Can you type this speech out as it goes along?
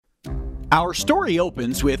Our story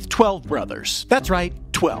opens with 12 brothers. That's right,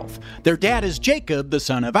 12. Their dad is Jacob, the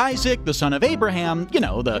son of Isaac, the son of Abraham. You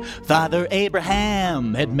know, the Father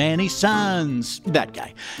Abraham had many sons. That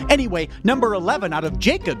guy. Anyway, number 11 out of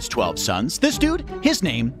Jacob's 12 sons, this dude, his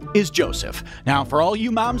name is Joseph. Now, for all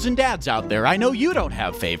you moms and dads out there, I know you don't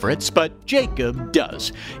have favorites, but Jacob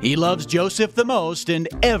does. He loves Joseph the most, and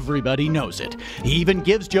everybody knows it. He even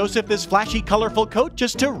gives Joseph this flashy, colorful coat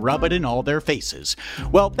just to rub it in all their faces.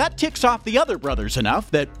 Well, that ticks off the other brothers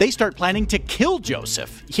enough that they start planning to kill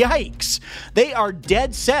Joseph. Yikes! They are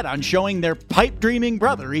dead set on showing their pipe-dreaming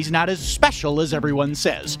brother he's not as special as everyone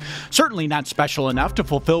says. Certainly not special enough to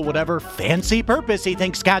fulfill whatever fancy purpose he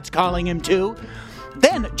thinks God's calling him to.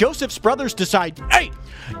 Then Joseph's brothers decide, hey,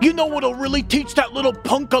 you know what'll really teach that little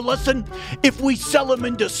punk a lesson? If we sell him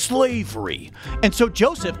into slavery. And so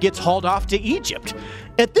Joseph gets hauled off to Egypt.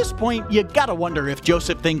 At this point, you gotta wonder if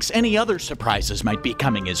Joseph thinks any other surprises might be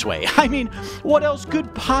coming his way. I mean, what else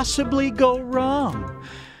could possibly go wrong?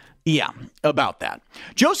 Yeah, about that.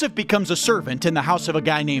 Joseph becomes a servant in the house of a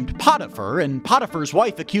guy named Potiphar, and Potiphar's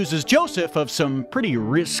wife accuses Joseph of some pretty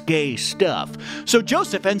risque stuff. So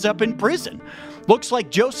Joseph ends up in prison. Looks like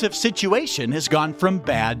Joseph's situation has gone from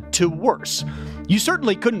bad to worse. You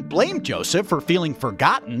certainly couldn't blame Joseph for feeling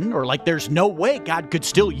forgotten, or like there's no way God could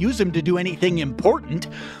still use him to do anything important.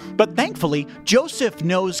 But thankfully, Joseph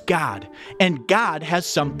knows God, and God has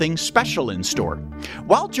something special in store.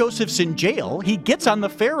 While Joseph's in jail, he gets on the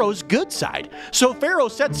Pharaoh's good side. So Pharaoh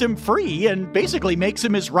sets him free and basically makes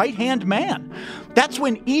him his right-hand man. That's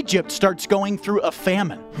when Egypt starts going through a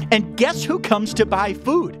famine. And guess who comes to buy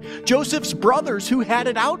food? Joseph's brothers who had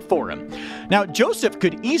it out for him. Now, Joseph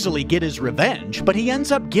could easily get his revenge, but he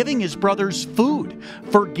ends up giving his brothers food,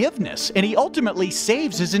 forgiveness, and he ultimately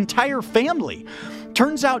saves his entire family.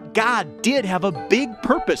 Turns out God did have a big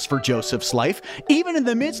purpose for Joseph's life, even in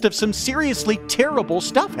the midst of some seriously terrible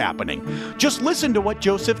stuff happening. Just listen to what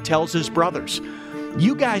Joseph tells his brothers.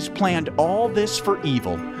 You guys planned all this for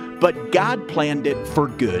evil, but God planned it for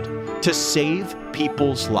good, to save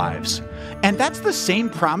people's lives. And that's the same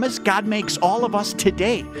promise God makes all of us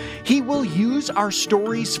today. He will use our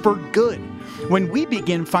stories for good when we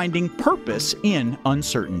begin finding purpose in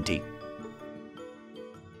uncertainty.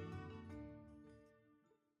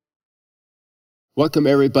 Welcome,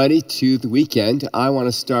 everybody, to the weekend. I want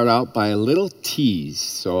to start out by a little tease,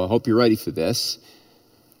 so I hope you're ready for this.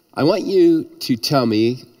 I want you to tell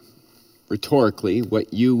me, rhetorically,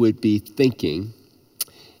 what you would be thinking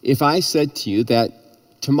if I said to you that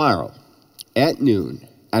tomorrow at noon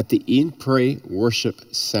at the Eden Prairie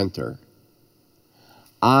Worship Center,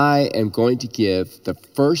 I am going to give the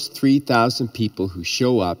first 3,000 people who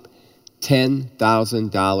show up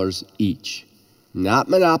 $10,000 each. Not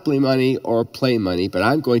Monopoly money or play money, but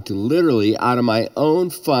I'm going to literally, out of my own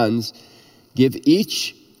funds, give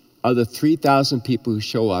each of the 3,000 people who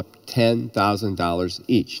show up $10,000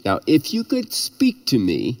 each. Now, if you could speak to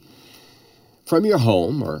me from your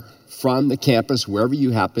home or from the campus, wherever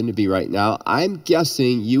you happen to be right now, I'm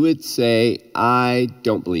guessing you would say, I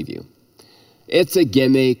don't believe you. It's a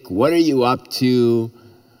gimmick. What are you up to?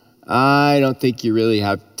 I don't think you really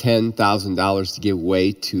have $10,000 to give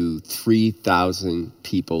away to 3,000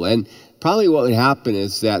 people. And probably what would happen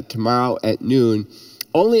is that tomorrow at noon,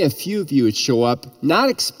 only a few of you would show up, not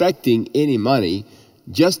expecting any money,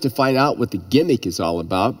 just to find out what the gimmick is all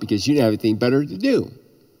about because you didn't have anything better to do.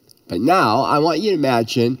 But now I want you to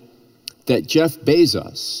imagine that Jeff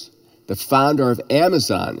Bezos, the founder of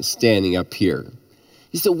Amazon, is standing up here.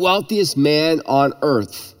 He's the wealthiest man on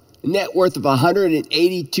earth. Net worth of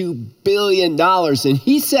 $182 billion. And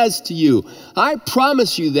he says to you, I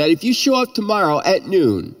promise you that if you show up tomorrow at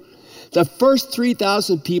noon, the first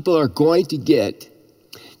 3,000 people are going to get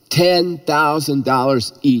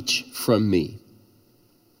 $10,000 each from me.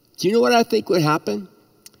 Do you know what I think would happen?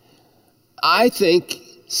 I think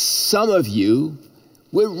some of you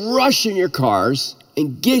would rush in your cars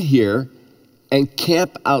and get here and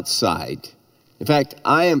camp outside. In fact,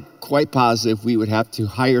 I am quite positive we would have to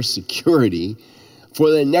hire security for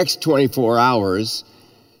the next 24 hours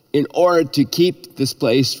in order to keep this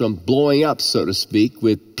place from blowing up, so to speak,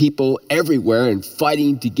 with people everywhere and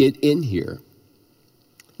fighting to get in here.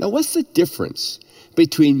 Now, what's the difference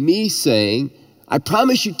between me saying, I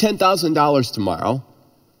promise you $10,000 tomorrow,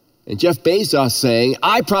 and Jeff Bezos saying,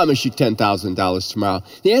 I promise you $10,000 tomorrow?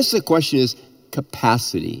 The answer to the question is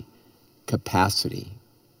capacity. Capacity.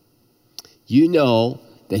 You know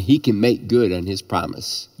that he can make good on his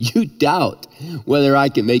promise. You doubt whether I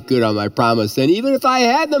can make good on my promise. And even if I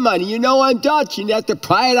had the money, you know I'm Dutch. You'd have to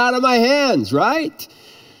pry it out of my hands, right?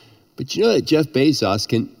 But you know that Jeff Bezos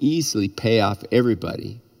can easily pay off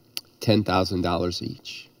everybody $10,000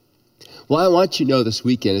 each. Well, I want you to know this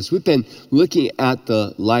weekend, as we've been looking at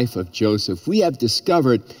the life of Joseph, we have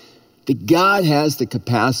discovered that God has the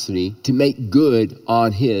capacity to make good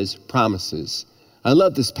on his promises. I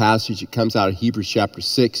love this passage. It comes out of Hebrews chapter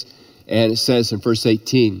 6, and it says in verse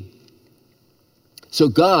 18, so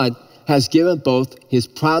God has given both his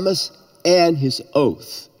promise and his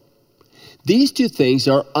oath. These two things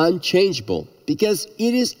are unchangeable because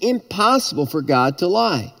it is impossible for God to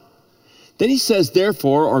lie. Then he says,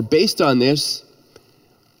 therefore, or based on this,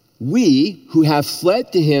 we who have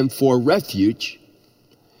fled to him for refuge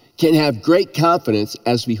can have great confidence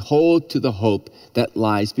as we hold to the hope that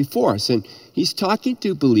lies before us. And he's talking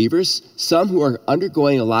to believers, some who are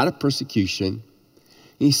undergoing a lot of persecution.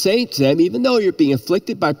 He's saying to them, even though you're being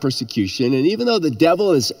afflicted by persecution, and even though the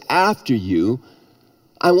devil is after you,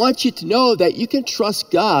 I want you to know that you can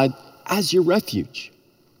trust God as your refuge.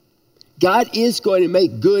 God is going to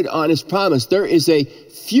make good on his promise. There is a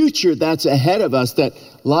future that's ahead of us that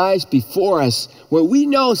lies before us where we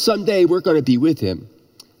know someday we're going to be with him.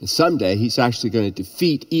 And someday he's actually going to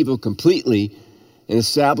defeat evil completely and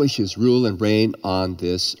establish his rule and reign on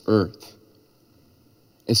this earth.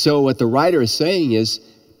 And so what the writer is saying is,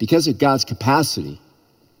 because of God's capacity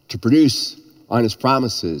to produce on his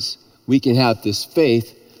promises, we can have this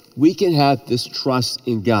faith, we can have this trust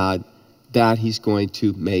in God that he's going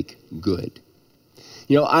to make good.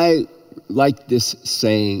 You know, I like this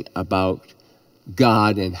saying about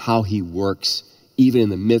God and how he works, even in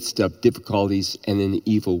the midst of difficulties and in the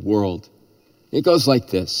evil world. It goes like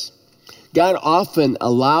this. God often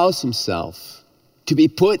allows himself to be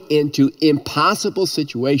put into impossible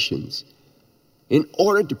situations in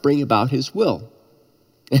order to bring about his will.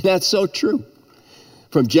 And that's so true.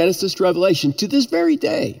 From Genesis to Revelation to this very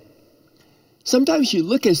day. Sometimes you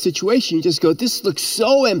look at a situation, you just go, this looks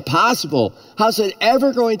so impossible. How's it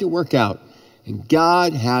ever going to work out? And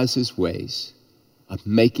God has his ways of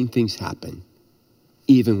making things happen,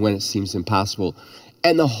 even when it seems impossible.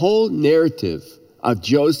 And the whole narrative of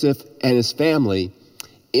Joseph and his family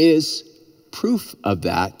is proof of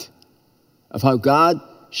that, of how God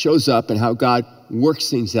shows up and how God works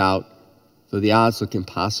things out though the odds look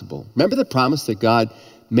impossible. Remember the promise that God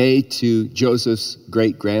made to Joseph's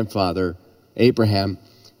great-grandfather, Abraham?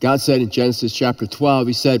 God said in Genesis chapter 12,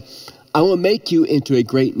 he said, I will make you into a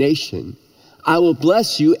great nation. I will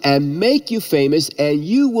bless you and make you famous, and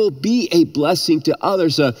you will be a blessing to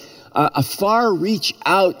others, a far reach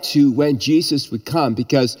out to when Jesus would come,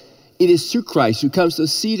 because it is through Christ, who comes the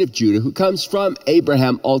seed of Judah, who comes from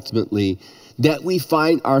Abraham ultimately, that we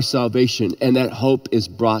find our salvation and that hope is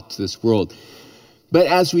brought to this world. But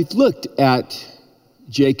as we've looked at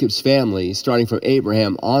Jacob's family, starting from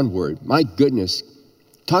Abraham onward, my goodness,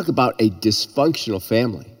 talk about a dysfunctional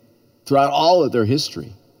family throughout all of their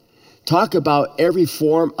history. Talk about every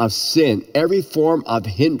form of sin, every form of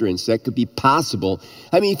hindrance that could be possible.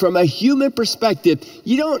 I mean, from a human perspective,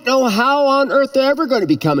 you don't know how on earth they're ever going to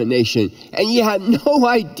become a nation. And you have no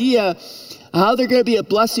idea how they're going to be a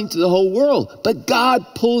blessing to the whole world. But God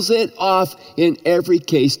pulls it off in every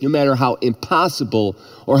case, no matter how impossible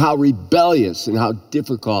or how rebellious and how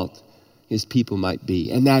difficult his people might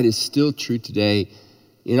be. And that is still true today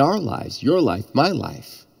in our lives, your life, my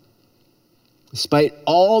life. Despite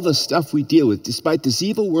all the stuff we deal with, despite this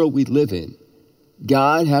evil world we live in,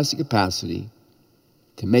 God has the capacity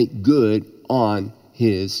to make good on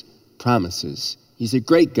his promises. He's a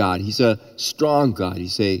great God. He's a strong God.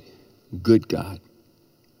 He's a good God.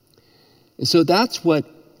 And so that's what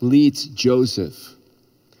leads Joseph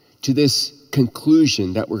to this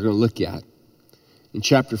conclusion that we're going to look at in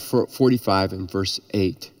chapter 45 and verse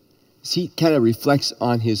 8. He kind of reflects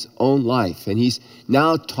on his own life, and he's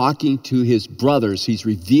now talking to his brothers. He's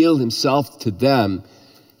revealed himself to them.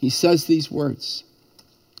 He says these words.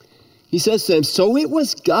 He says to them, so it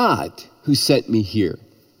was God who sent me here,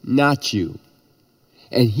 not you.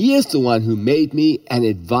 And he is the one who made me an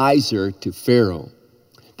advisor to Pharaoh,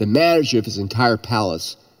 the manager of his entire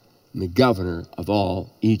palace, and the governor of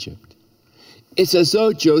all Egypt. It's as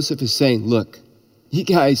though Joseph is saying, look, you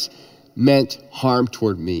guys meant harm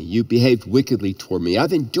toward me. You behaved wickedly toward me.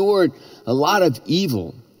 I've endured a lot of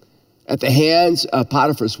evil at the hands of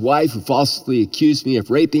Potiphar's wife, who falsely accused me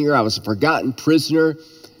of raping her. I was a forgotten prisoner.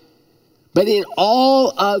 But in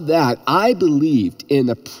all of that, I believed in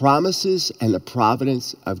the promises and the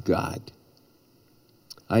providence of God.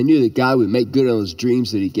 I knew that God would make good on those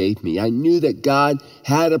dreams that he gave me. I knew that God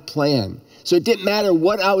had a plan. So it didn't matter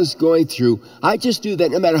what I was going through. I just knew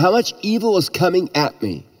that no matter how much evil was coming at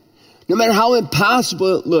me, no matter how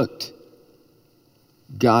impossible it looked,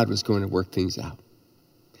 God was going to work things out.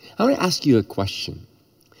 I want to ask you a question.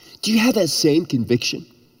 Do you have that same conviction?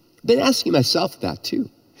 I've been asking myself that too.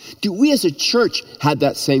 Do we as a church have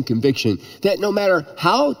that same conviction that no matter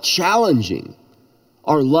how challenging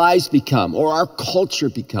our lives become or our culture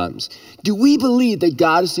becomes, do we believe that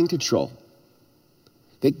God is in control?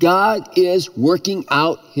 That God is working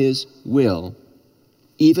out his will,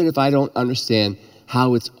 even if I don't understand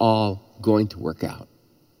how it's all going to work out?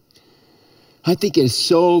 I think it is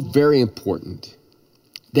so very important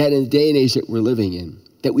that in the day and age that we're living in,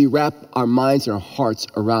 that we wrap our minds and our hearts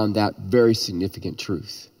around that very significant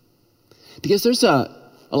truth. Because there's a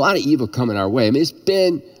lot of evil coming our way. I mean, it's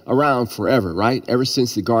been around forever, right? Ever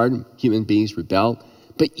since the garden, human beings rebelled.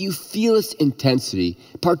 But you feel its intensity,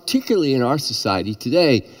 particularly in our society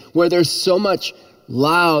today, where there's so much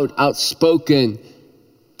loud, outspoken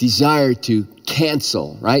desire to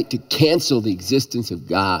cancel, right? To cancel the existence of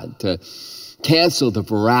God, to cancel the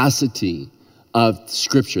veracity of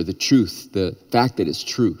Scripture, the truth, the fact that it's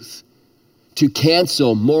truth. To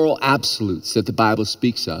cancel moral absolutes that the Bible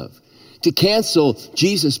speaks of. To cancel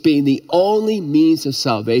Jesus being the only means of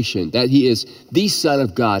salvation, that he is the Son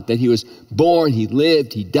of God, that he was born, he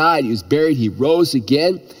lived, he died, he was buried, he rose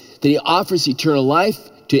again, that he offers eternal life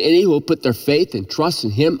to any who will put their faith and trust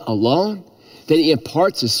in him alone, that he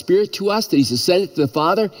imparts his Spirit to us, that he's ascended to the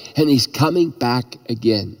Father, and he's coming back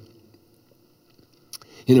again.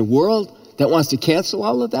 In a world that wants to cancel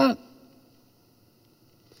all of that,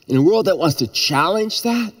 in a world that wants to challenge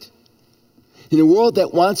that, in a world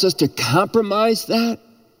that wants us to compromise that,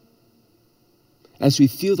 as we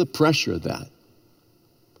feel the pressure of that,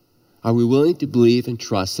 are we willing to believe and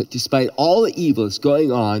trust that despite all the evil that's going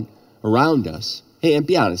on around us, hey, and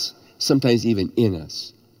be honest, sometimes even in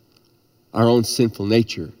us, our own sinful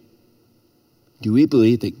nature, do we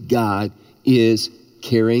believe that God is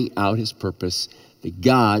carrying out his purpose, that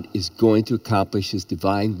God is going to accomplish his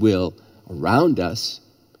divine will around us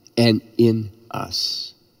and in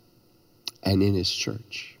us and in his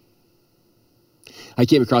church? I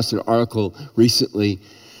came across an article recently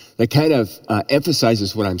that kind of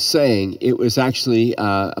emphasizes what I'm saying. It was actually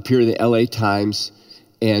appeared in the LA Times,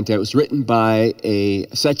 and it was written by a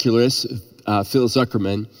secularist, Phil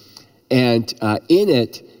Zuckerman. And in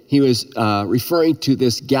it, he was referring to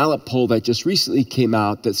this Gallup poll that just recently came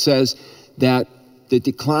out that says that the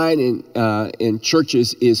decline in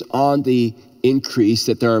churches is on the increase,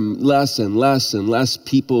 that there are less and less and less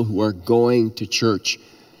people who are going to church.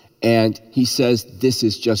 And he says this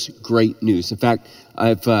is just great news. In fact,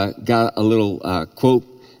 I've got a little quote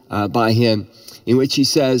by him in which he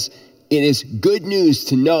says, "It is good news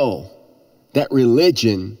to know that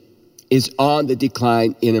religion is on the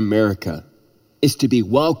decline in America. It's to be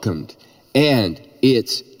welcomed and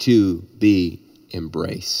it's to be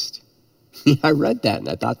embraced." I read that and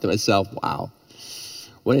I thought to myself, wow,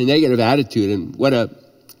 what a negative attitude and what a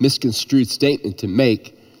misconstrued statement to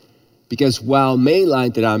make. Because while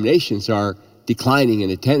mainline denominations are declining in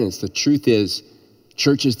attendance, the truth is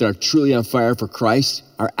churches that are truly on fire for Christ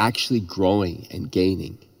are actually growing and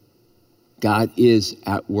gaining. God is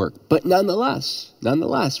at work. But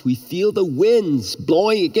nonetheless, we feel the winds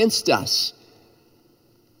blowing against us.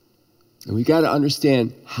 And we got to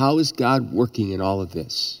understand, how is God working in all of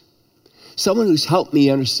this? Someone who's helped me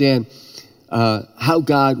understand how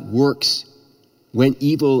God works when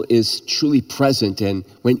evil is truly present and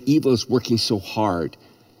when evil is working so hard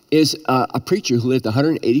is a preacher who lived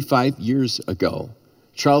 185 years ago,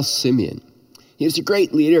 Charles Simeon. He was a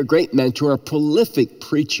great leader, a great mentor, a prolific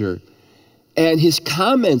preacher. And his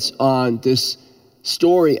comments on this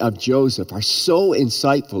story of Joseph are so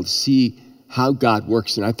insightful to see how God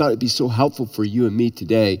works. And I thought it'd be so helpful for you and me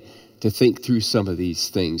today to think through some of these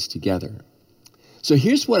things together. So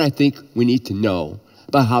here's what I think we need to know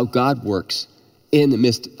about how God works in the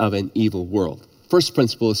midst of an evil world. First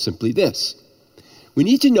principle is simply this. We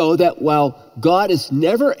need to know that while God is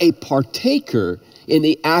never a partaker in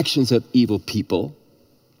the actions of evil people,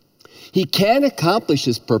 he can accomplish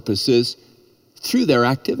his purposes through their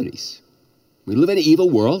activities. We live in an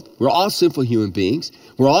evil world. We're all sinful human beings.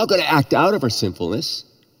 We're all going to act out of our sinfulness.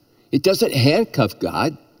 It doesn't handcuff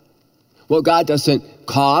God. Well, God doesn't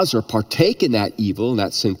cause or partake in that evil and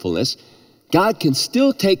that sinfulness. God can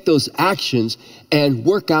still take those actions and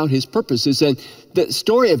work out his purposes. And the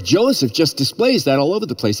story of Joseph just displays that all over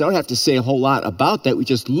the place. I don't have to say a whole lot about that. We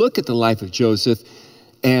just look at the life of Joseph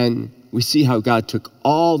and we see how God took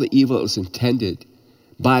all the evil that was intended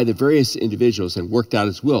by the various individuals and worked out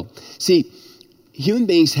his will. See, human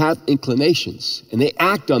beings have inclinations and they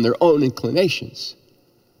act on their own inclinations.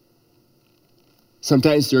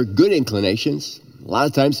 Sometimes they're good inclinations. A lot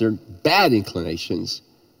of times they're bad inclinations.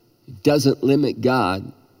 It doesn't limit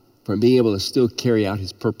God from being able to still carry out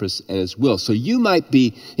his purpose and his will. So you might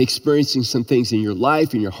be experiencing some things in your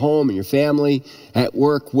life, in your home, in your family, at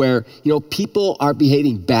work where, people are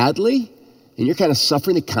behaving badly and you're kind of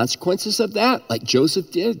suffering the consequences of that, like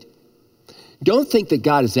Joseph did. Don't think that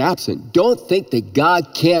God is absent. Don't think that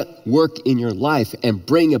God can't work in your life and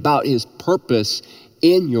bring about his purpose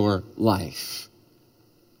in your life.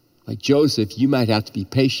 Like Joseph, you might have to be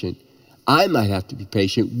patient. I might have to be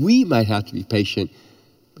patient. We might have to be patient.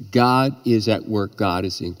 God is at work. God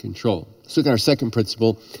is in control. Let's look at our second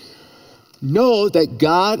principle. Know that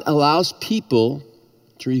God allows people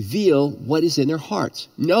to reveal what is in their hearts.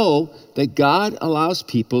 Know that God allows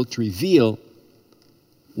people to reveal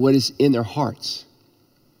what is in their hearts.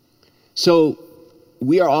 So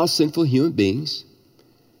we are all sinful human beings,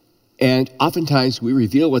 and oftentimes we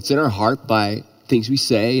reveal what's in our heart by things we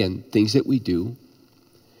say and things that we do.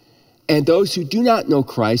 And those who do not know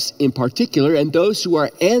Christ in particular, and those who are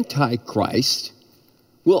anti-Christ,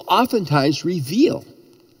 will oftentimes reveal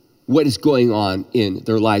what is going on in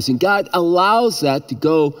their lives. And God allows that to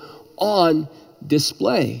go on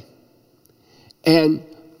display. And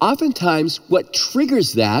oftentimes what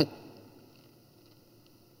triggers that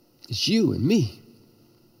is you and me.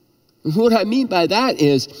 And what I mean by that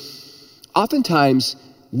is oftentimes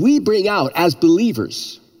we bring out, as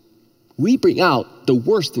believers, we bring out the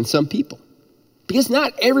worst in some people. Because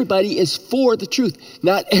not everybody is for the truth.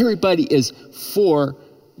 Not everybody is for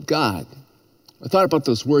God. I thought about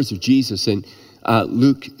those words of Jesus in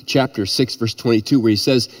Luke chapter 6, verse 22, where he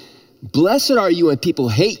says, "Blessed are you when people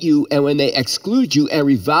hate you and when they exclude you and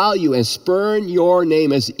revile you and spurn your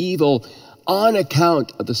name as evil on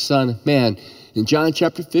account of the Son of Man." In John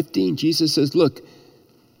chapter 15, Jesus says, look,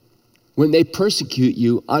 when they persecute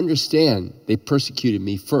you, understand they persecuted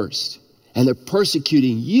me first. And they're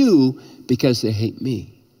persecuting you because they hate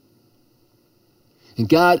me. And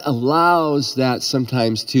God allows that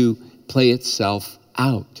sometimes to play itself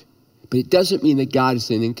out. But it doesn't mean that God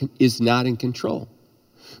is not in control.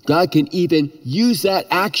 God can even use that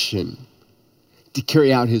action to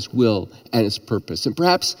carry out his will and his purpose. And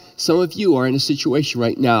perhaps some of you are in a situation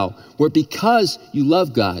right now where because you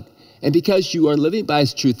love God and because you are living by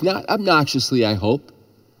his truth, not obnoxiously, I hope,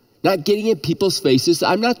 not getting in people's faces.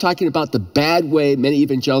 I'm not talking about the bad way many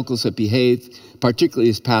evangelicals have behaved, particularly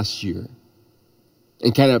this past year,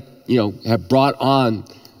 and kind of, have brought on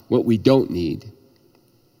what we don't need.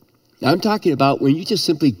 I'm talking about when you just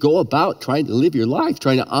simply go about trying to live your life,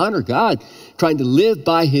 trying to honor God, trying to live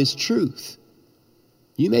by his truth.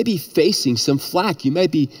 You may be facing some flack. You may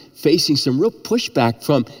be facing some real pushback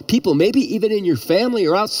from people, maybe even in your family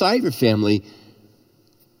or outside your family.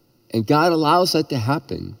 And God allows that to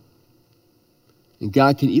happen. And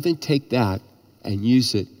God can even take that and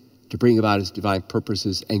use it to bring about his divine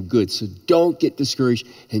purposes and good. So don't get discouraged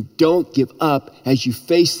and don't give up as you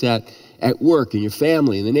face that at work, in your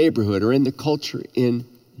family, in the neighborhood, or in the culture in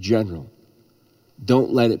general.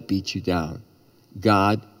 Don't let it beat you down.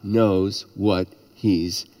 God knows what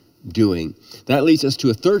he's doing. That leads us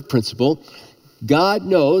to a third principle. God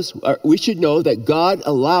knows, or we should know that God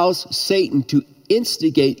allows Satan to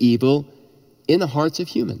instigate evil in the hearts of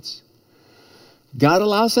humans. God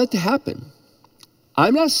allows that to happen.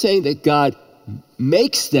 I'm not saying that God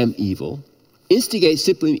makes them evil. Instigate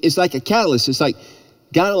simply is like a catalyst. It's like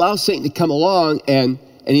God allows Satan to come along and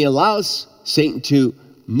he allows Satan to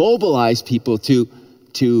mobilize people,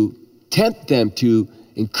 to tempt them, to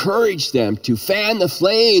encourage them, to fan the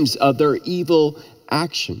flames of their evil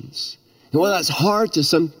actions. And while that's hard to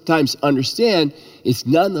sometimes understand, it's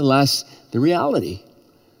nonetheless the reality.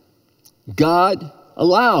 God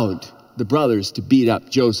allowed the brothers to beat up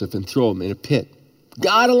Joseph and throw him in a pit.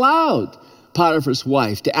 God allowed Potiphar's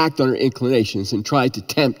wife to act on her inclinations and try to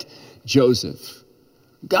tempt Joseph.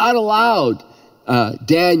 God allowed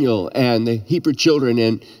Daniel and the Hebrew children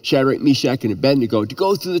and Shadrach, Meshach, and Abednego to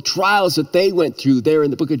go through the trials that they went through there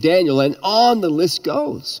in the book of Daniel, and on the list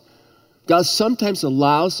goes. God sometimes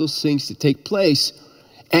allows those things to take place,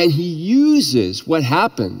 and he uses what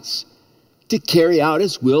happens to carry out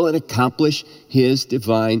his will and accomplish his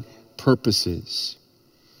divine purposes.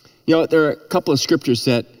 There are a couple of scriptures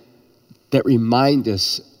that remind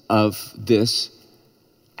us of this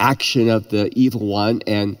action of the evil one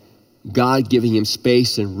and God giving him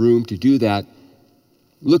space and room to do that.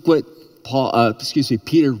 Look what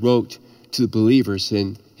Peter wrote to the believers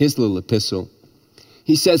in his little epistle.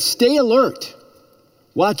 He says, "Stay alert.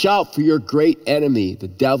 Watch out for your great enemy, the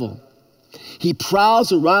devil. He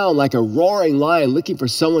prowls around like a roaring lion looking for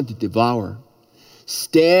someone to devour.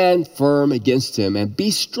 Stand firm against him and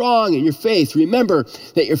be strong in your faith. Remember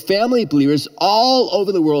that your family of believers all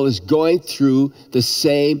over the world is going through the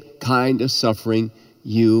same kind of suffering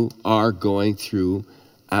you are going through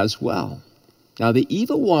as well. Now, the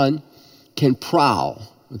evil one can prowl,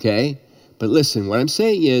 okay? But listen, what I'm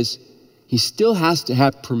saying is he still has to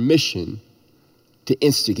have permission to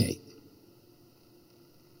instigate,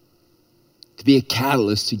 to be a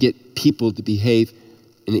catalyst to get people to behave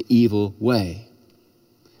in an evil way.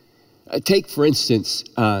 Take, for instance,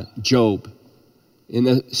 Job. In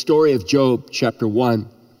the story of Job, chapter 1,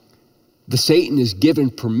 Satan is given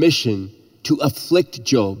permission to afflict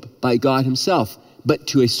Job by God himself, but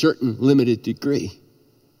to a certain limited degree.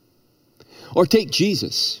 Or take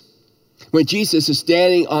Jesus. When Jesus is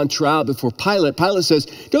standing on trial before Pilate, Pilate says,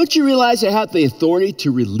 "Don't you realize I have the authority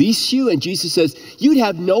to release you?" And Jesus says, "You'd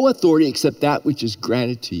have no authority except that which is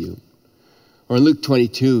granted to you." Or in Luke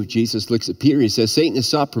 22, Jesus looks at Peter. He says, "Satan has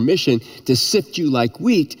sought permission to sift you like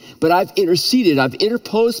wheat, but I've interceded. I've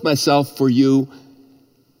interposed myself for you.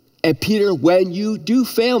 And Peter, when you do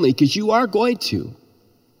fail me, because you are going to,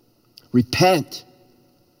 repent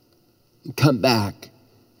and come back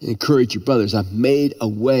and encourage your brothers. I've made a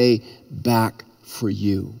way back for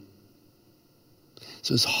you."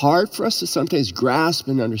 So it's hard for us to sometimes grasp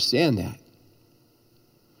and understand that.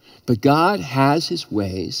 But God has his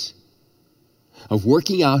ways of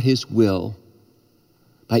working out his will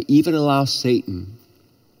by even allow Satan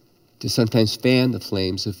to sometimes fan the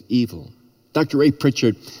flames of evil. Dr. Ray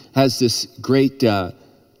Pritchard has this great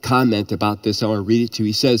comment about this. I want to read it to you.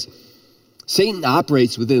 He says, "Satan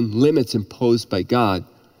operates within limits imposed by God.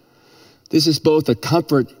 This is both a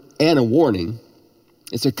comfort and a warning.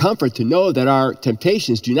 It's a comfort to know that our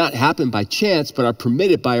temptations do not happen by chance, but are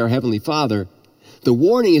permitted by our Heavenly Father. The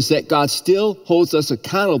warning is that God still holds us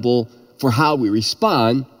accountable for how we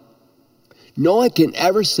respond. No one can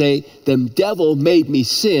ever say, 'The devil made me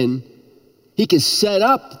sin.' He can set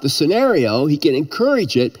up the scenario, he can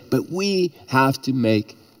encourage it, but we have to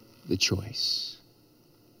make the choice."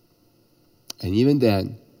 And even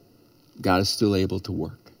then, God is still able to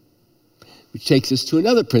work. Which takes us to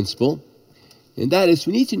another principle, and that is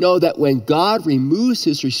we need to know that when God removes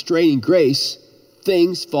his restraining grace,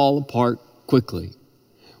 things fall apart quickly.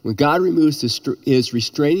 When God removes his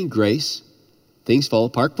restraining grace, things fall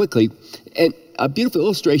apart quickly. And a beautiful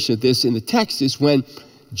illustration of this in the text is when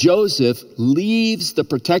Joseph leaves the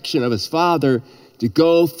protection of his father to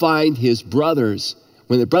go find his brothers.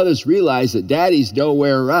 When the brothers realize that daddy's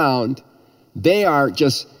nowhere around, they are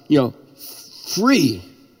just, free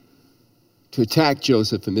to attack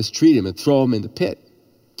Joseph and mistreat him and throw him in the pit.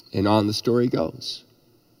 And on the story goes.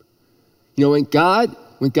 When God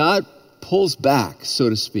pulls back, so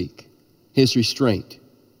to speak, his restraint,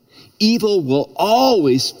 evil will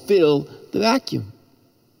always fill the vacuum.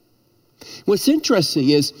 What's interesting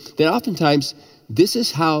is that oftentimes this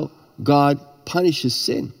is how God punishes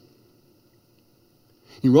sin.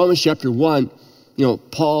 In Romans chapter 1,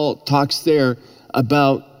 Paul talks there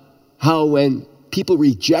about how when people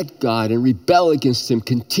reject God and rebel against him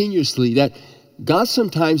continuously, that God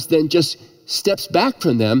sometimes then just steps back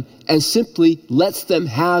from them and simply lets them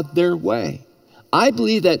have their way. I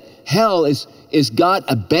believe that hell is God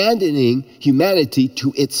abandoning humanity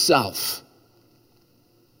to itself.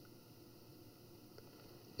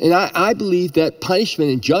 And I believe that punishment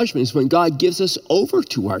and judgment is when God gives us over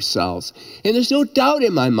to ourselves. And there's no doubt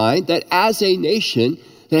in my mind that as a nation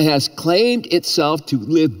that has claimed itself to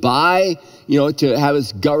live by, to have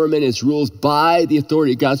its government, its rules by the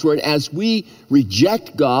authority of God's word, as we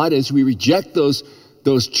reject God, as we reject those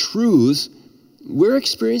truths, we're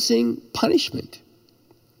experiencing punishment.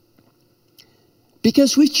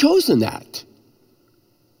 Because we've chosen that.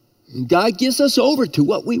 And God gives us over to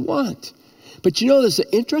what we want. But there's an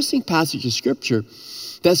interesting passage of scripture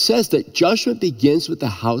that says that judgment begins with the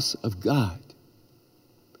house of God.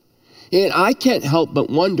 And I can't help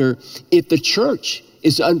but wonder if the church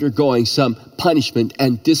is undergoing some punishment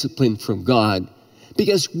and discipline from God,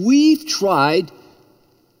 because we've tried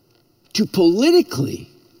to politically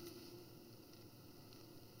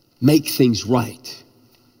make things right.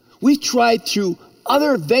 We've tried through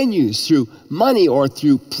other venues, through money or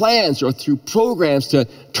through plans or through programs to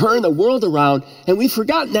turn the world around, and we've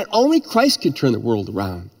forgotten that only Christ can turn the world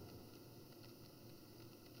around.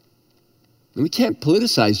 And we can't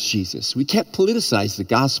politicize Jesus. We can't politicize the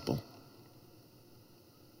gospel.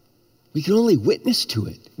 We can only witness to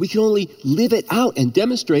it. We can only live it out and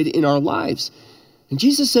demonstrate it in our lives. And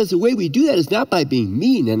Jesus says the way we do that is not by being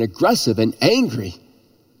mean and aggressive and angry,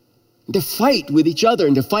 and to fight with each other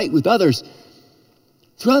and to fight with others.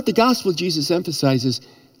 Throughout the gospel, Jesus emphasizes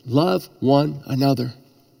love one another.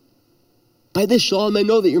 By this shall all men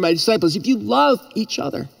know that you're my disciples, if you love each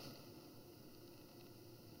other.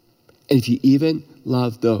 And if you even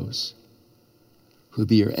love those who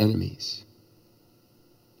be your enemies.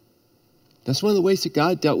 That's one of the ways that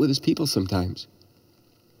God dealt with his people sometimes.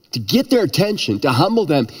 To get their attention, to humble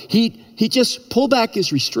them, he just pulled back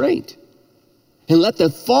his restraint and let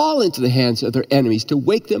them fall into the hands of their enemies to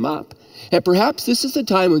wake them up. And perhaps this is the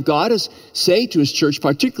time when God is saying to his church,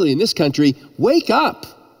 particularly in this country, wake up.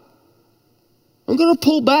 I'm going to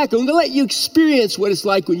pull back. I'm going to let you experience what it's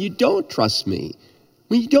like when you don't trust me,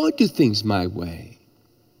 when you don't do things my way.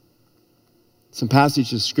 Some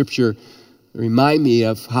passages of Scripture remind me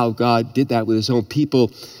of how God did that with his own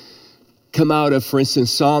people. Come out of, for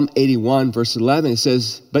instance, Psalm 81, verse 11. It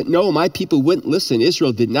says, but no, my people wouldn't listen.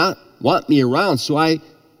 Israel did not want me around, so I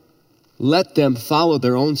let them follow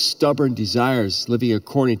their own stubborn desires, living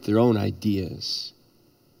according to their own ideas.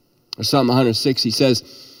 Or Psalm 106, he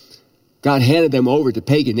says, God handed them over to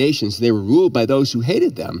pagan nations. They were ruled by those who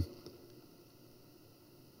hated them.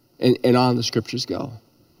 And on the Scriptures go.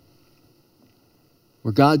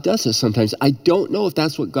 Where God does this sometimes. I don't know if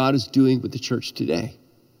that's what God is doing with the church today.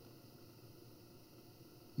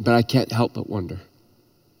 But I can't help but wonder.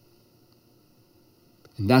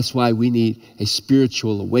 And that's why we need a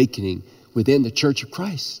spiritual awakening within the Church of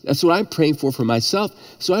Christ. That's what I'm praying for myself.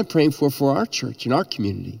 That's what I'm praying for our church and our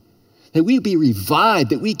community. That we be revived,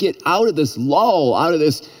 that we get out of this lull, out of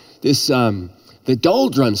the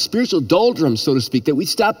doldrums, spiritual doldrums, so to speak, that we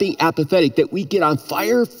stop being apathetic, that we get on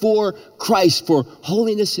fire for Christ, for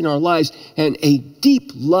holiness in our lives, and a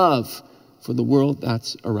deep love for the world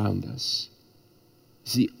that's around us.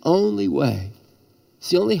 It's the only way, it's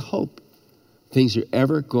the only hope things are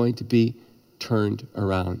ever going to be turned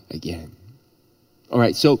around again. All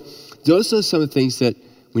right, so those are some of the things that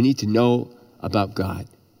we need to know about God.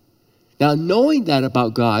 Now, knowing that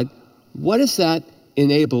about God, what does that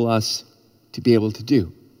enable us to be able to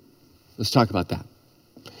do? Let's talk about that.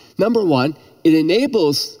 Number one, it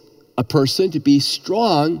enables a person to be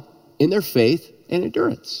strong in their faith and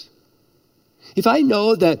endurance. If I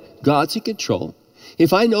know that God's in control,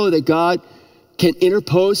 if I know that God can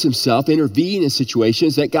interpose himself, intervene in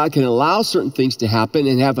situations, that God can allow certain things to happen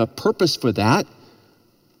and have a purpose for that,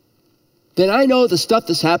 then I know the stuff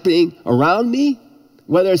that's happening around me,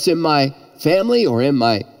 whether it's in my family or in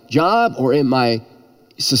my job or in my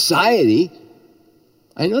society,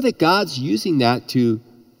 I know that God's using that to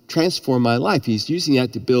transform my life. He's using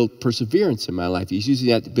that to build perseverance in my life. He's using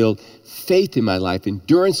that to build faith in my life,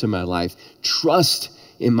 endurance in my life, trust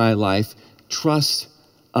in my life, trust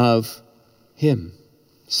of him.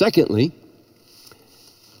 Secondly,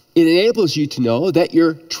 it enables you to know that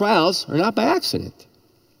your trials are not by accident.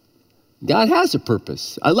 God has a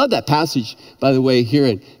purpose. I love that passage, by the way, here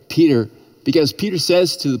in Peter, because Peter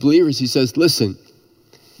says to the believers, he says, listen,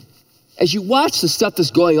 as you watch the stuff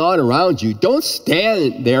that's going on around you, don't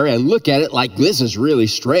stand there and look at it like this is really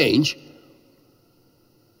strange.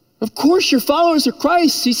 Of course, you're followers of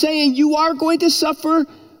Christ. He's saying you are going to suffer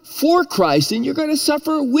for Christ and you're going to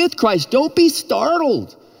suffer with Christ. Don't be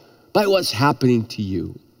startled by what's happening to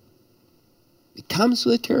you. It comes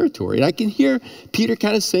with the territory. And I can hear Peter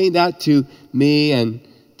kind of saying that to me and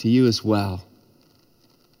to you as well.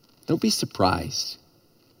 Don't be surprised.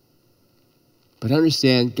 But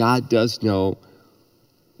understand God does know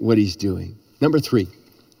what he's doing. Number 3,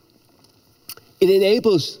 it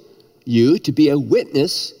enables you to be a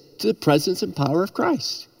witness to the presence and power of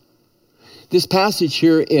Christ. This passage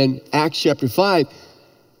here in Acts chapter 5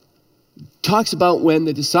 talks about when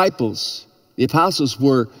the disciples, the apostles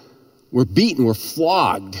were beaten, were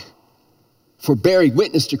flogged for bearing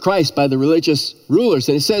witness to Christ by the religious rulers.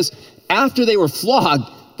 And it says after they were flogged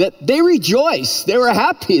that they rejoiced. They were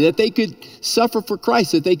happy that they could suffer for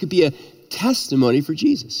Christ, that they could be a testimony for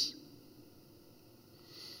Jesus.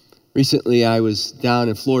 Recently, I was down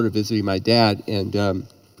in Florida visiting my dad, and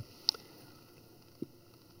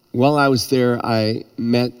while I was there, I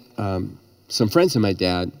met some friends of my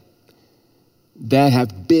dad that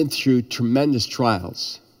have been through tremendous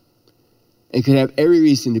trials and could have every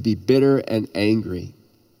reason to be bitter and angry.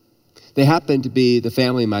 They happened to be the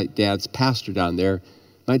family of my dad's pastor down there.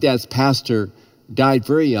 My dad's pastor died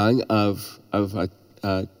very young of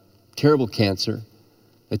a terrible cancer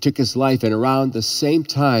that took his life. And around the same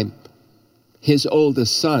time, his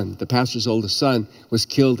oldest son, the pastor's oldest son, was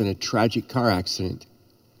killed in a tragic car accident.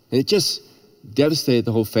 And it just devastated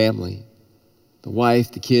the whole family. The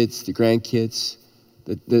wife, the kids, the grandkids.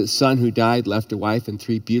 The son who died left a wife and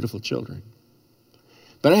 3 beautiful children.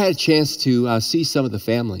 But I had a chance to see some of the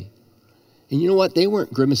family. And you know what? They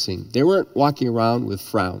weren't grimacing. They weren't walking around with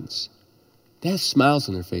frowns. They had smiles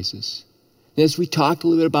on their faces. And as we talked a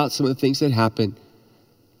little bit about some of the things that happened,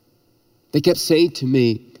 they kept saying to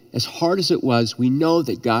me, as hard as it was, we know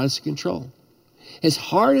that God is in control. As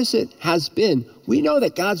hard as it has been, we know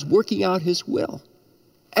that God's working out his will.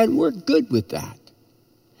 And we're good with that.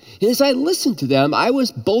 And as I listened to them, I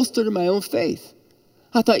was bolstered in my own faith.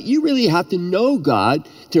 I thought, you really have to know God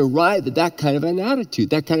to arrive at that kind of an attitude,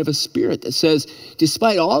 that kind of a spirit that says,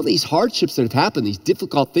 despite all these hardships that have happened, these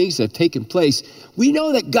difficult things that have taken place, we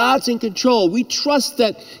know that God's in control. We trust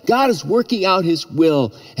that God is working out his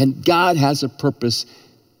will, and God has a purpose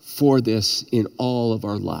for this in all of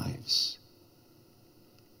our lives.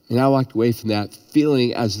 And I walked away from that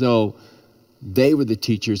feeling as though they were the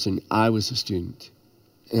teachers and I was a student.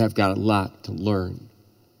 And I've got a lot to learn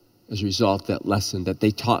as a result of that lesson that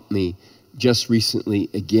they taught me just recently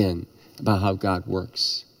again about how God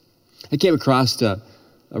works. I came across a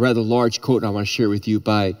rather large quote I want to share with you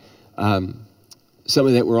by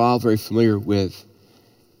somebody that we're all very familiar with.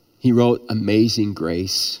 He wrote Amazing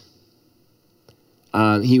Grace.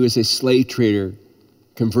 He was a slave trader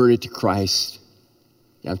converted to Christ.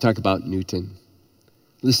 I'm talking about Newton.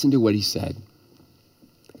 Listen to what he said.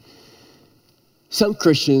 Some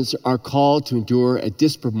Christians are called to endure a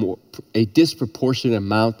disproportionate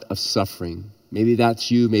amount of suffering. Maybe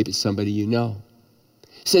that's you, maybe it's somebody you know.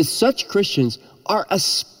 He says such Christians are a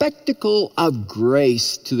spectacle of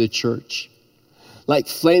grace to the church, like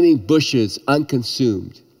flaming bushes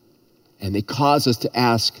unconsumed. And they cause us to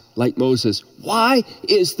ask, like Moses, why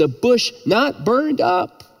is the bush not burned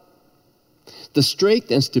up? The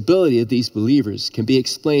strength and stability of these believers can be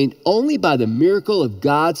explained only by the miracle of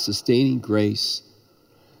God's sustaining grace.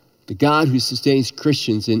 The God who sustains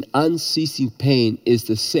Christians in unceasing pain is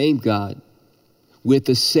the same God with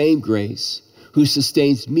the same grace who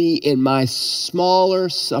sustains me in my smaller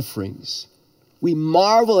sufferings. We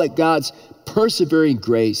marvel at God's persevering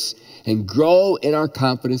grace and grow in our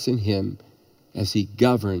confidence in him as he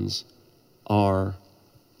governs our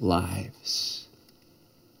lives.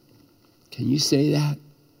 Can you say that?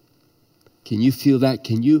 Can you feel that?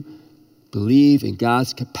 Can you believe in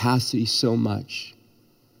God's capacity so much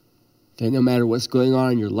that no matter what's going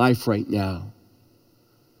on in your life right now,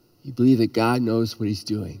 you believe that God knows what he's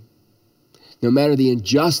doing? No matter the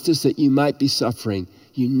injustice that you might be suffering,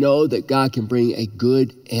 you know that God can bring a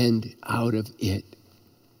good end out of it.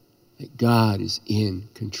 That God is in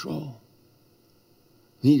control.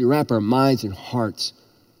 We need to wrap our minds and hearts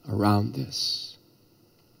around this.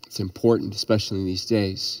 It's important, especially in these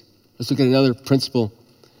days. Let's look at another principle,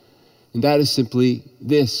 and that is simply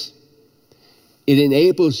this. It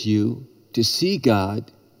enables you to see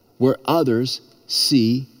God where others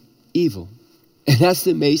see evil. And that's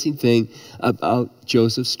the amazing thing about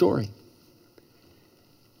Joseph's story.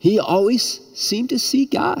 He always seemed to see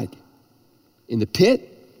God in the pit,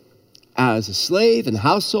 as a slave in the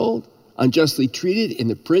household, unjustly treated in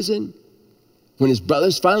the prison. When his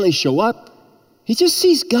brothers finally show up, he just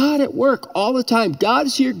sees God at work all the time. God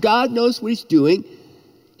is here. God knows what he's doing.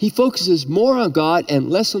 He focuses more on God and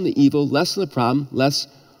less on the evil, less on the problem, less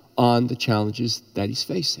on the challenges that he's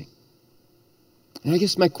facing. And I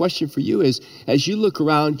guess my question for you is, as you look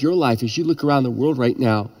around your life, as you look around the world right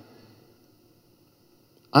now,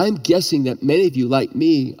 I'm guessing that many of you, like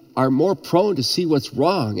me, are more prone to see what's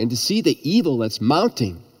wrong and to see the evil that's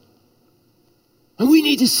mounting. And we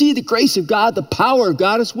need to see the grace of God, the power of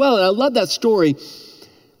God as well. And I love that story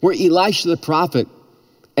where Elisha the prophet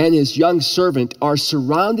and his young servant are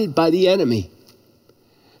surrounded by the enemy.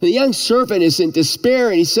 And the young servant is in despair,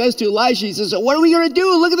 and he says to Elisha, he says, what are we going to do?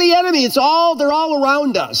 Look at the enemy. They're all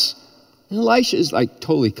around us. And Elisha is like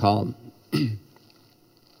totally calm. And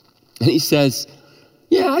he says,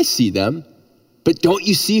 yeah, I see them, but don't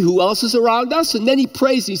you see who else is around us? And then he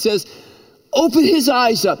prays, he says, open his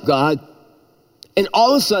eyes up, God. And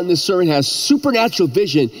all of a sudden, this servant has supernatural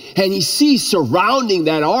vision, and he sees surrounding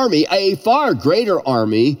that army a far greater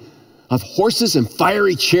army of horses and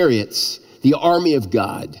fiery chariots, the army of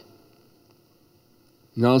God.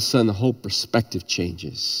 And all of a sudden, the whole perspective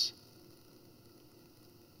changes.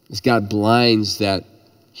 As God blinds that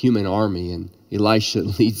human army, and Elisha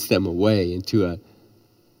leads them away into an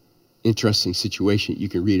interesting situation you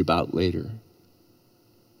can read about later.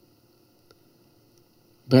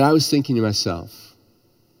 But I was thinking to myself,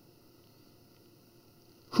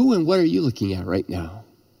 who and what are you looking at right now?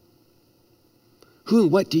 Who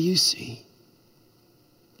and what do you see?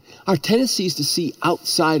 Our tendency is to see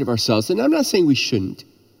outside of ourselves. And I'm not saying we shouldn't.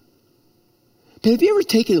 But have you ever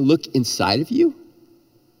taken a look inside of you?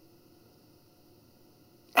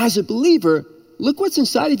 As a believer, look what's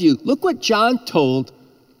inside of you. Look what John told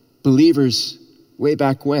believers way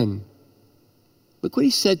back when. Look what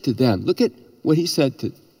he said to them. Look at what he said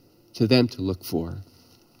to them to look for.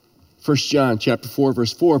 1 John chapter 4,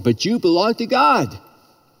 verse 4, but you belong to God,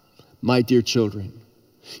 my dear children.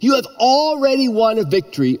 You have already won a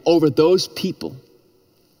victory over those people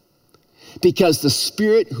because the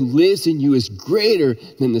spirit who lives in you is greater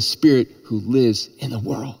than the spirit who lives in the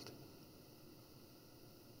world.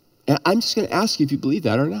 And I'm just going to ask you if you believe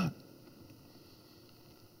that or not.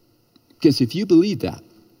 Because if you believe that,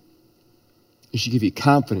 it should give you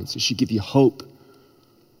confidence. It should give you hope. It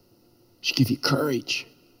should give you courage.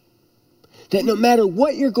 That no matter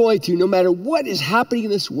what you're going through, no matter what is happening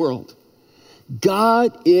in this world,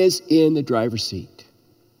 God is in the driver's seat.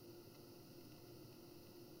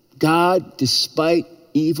 God, despite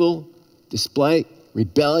evil, despite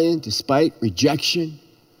rebellion, despite rejection,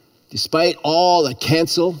 despite all the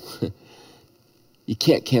cancel, you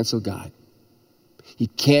can't cancel God. You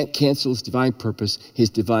can't cancel his divine purpose, his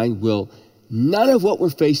divine will. None of what we're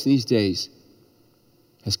facing these days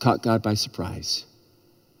has caught God by surprise.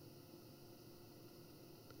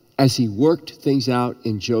 As he worked things out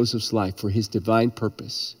in Joseph's life for his divine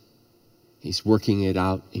purpose, he's working it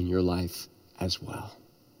out in your life as well.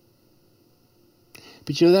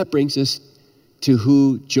 But you know, that brings us to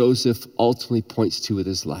who Joseph ultimately points to with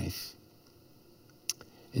his life.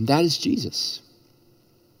 And that is Jesus.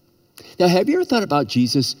 Now, have you ever thought about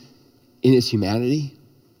Jesus in his humanity?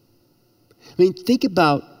 I mean, think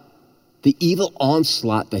about the evil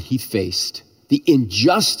onslaught that he faced, the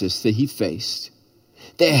injustice that he faced,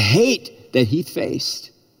 the hate that he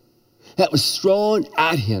faced, that was thrown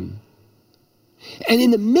at him. And in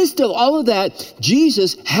the midst of all of that,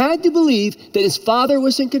 Jesus had to believe that his Father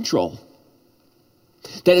was in control,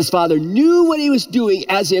 that his Father knew what he was doing,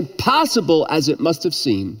 as impossible as it must have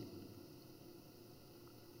seemed.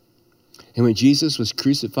 And when Jesus was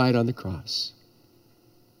crucified on the cross,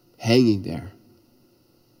 hanging there,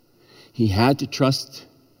 he had to trust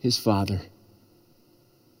his Father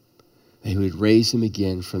that he would raise him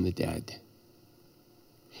again from the dead.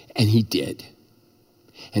 And he did.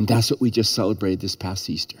 And that's what we just celebrated this past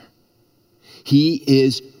Easter. He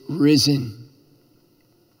is risen.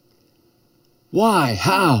 Why?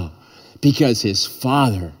 How? Because his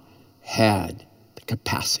Father had the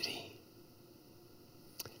capacity.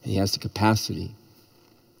 And he has the capacity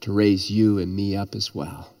to raise you and me up as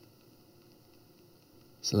well.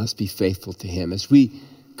 So let's be faithful to him. As we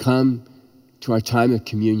come to our time of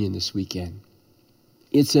communion this weekend,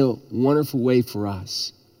 it's a wonderful way for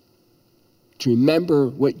us to remember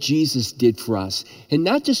what Jesus did for us. And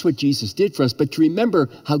not just what Jesus did for us, but to remember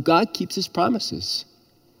how God keeps his promises.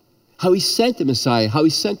 How he sent the Messiah, how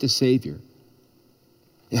he sent the Savior,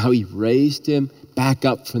 and how he raised him back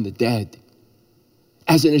up from the dead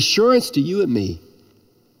as an assurance to you and me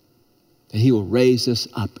that he will raise us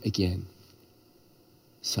up again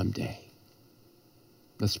someday.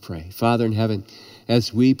 Let's pray. Father in heaven,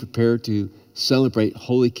 as we prepare to celebrate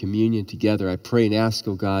Holy Communion together, I pray and ask,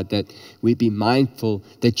 oh God, that we be mindful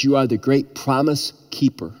that you are the great promise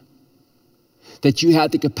keeper, that you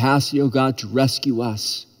had the capacity, oh God, to rescue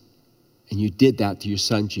us, and you did that through your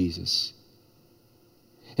Son, Jesus.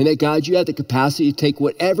 And that, God, you have the capacity to take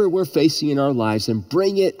whatever we're facing in our lives and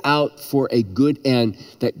bring it out for a good end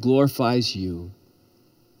that glorifies you.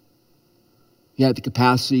 You have the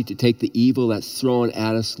capacity to take the evil that's thrown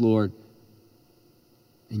at us, Lord,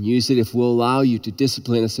 and use it if we'll allow you to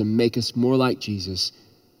discipline us and make us more like Jesus,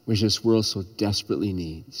 which this world so desperately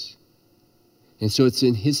needs. And so it's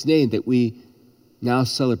in his name that we now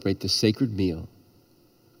celebrate the sacred meal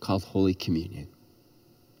called Holy Communion.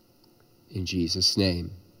 In Jesus' name,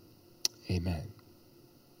 amen.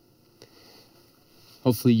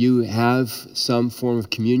 Hopefully you have some form of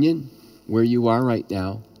communion where you are right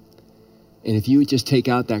now. And if you would just take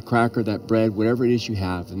out that cracker, that bread, whatever it is you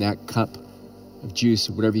have, and that cup of juice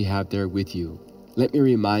or whatever you have there with you, let me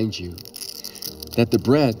remind you that the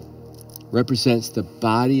bread represents the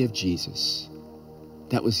body of Jesus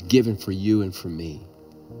that was given for you and for me.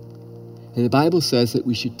 And the Bible says that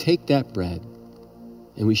we should take that bread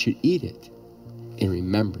and we should eat it in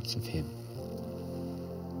remembrance of him.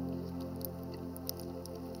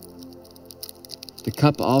 The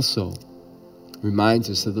cup also reminds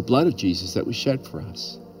us of the blood of Jesus that was shed for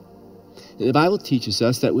us. And the Bible teaches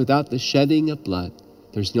us that without the shedding of blood,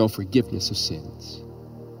 there's no forgiveness of sins.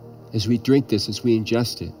 As we drink this, as we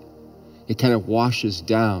ingest it, it kind of washes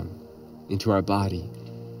down into our body.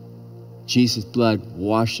 Jesus' blood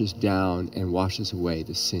washes down and washes away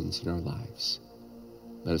the sins in our lives.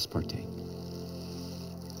 Let us partake.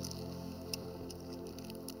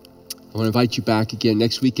 I want to invite you back again.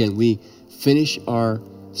 Next weekend, we finish our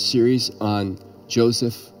series on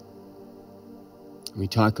Joseph. We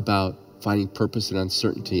talk about finding purpose in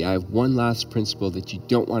uncertainty. I have one last principle that you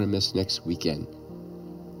don't want to miss next weekend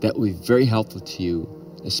that will be very helpful to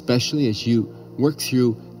you, especially as you work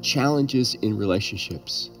through challenges in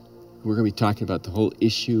relationships. We're going to be talking about the whole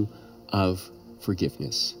issue of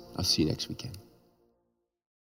forgiveness. I'll see you next weekend.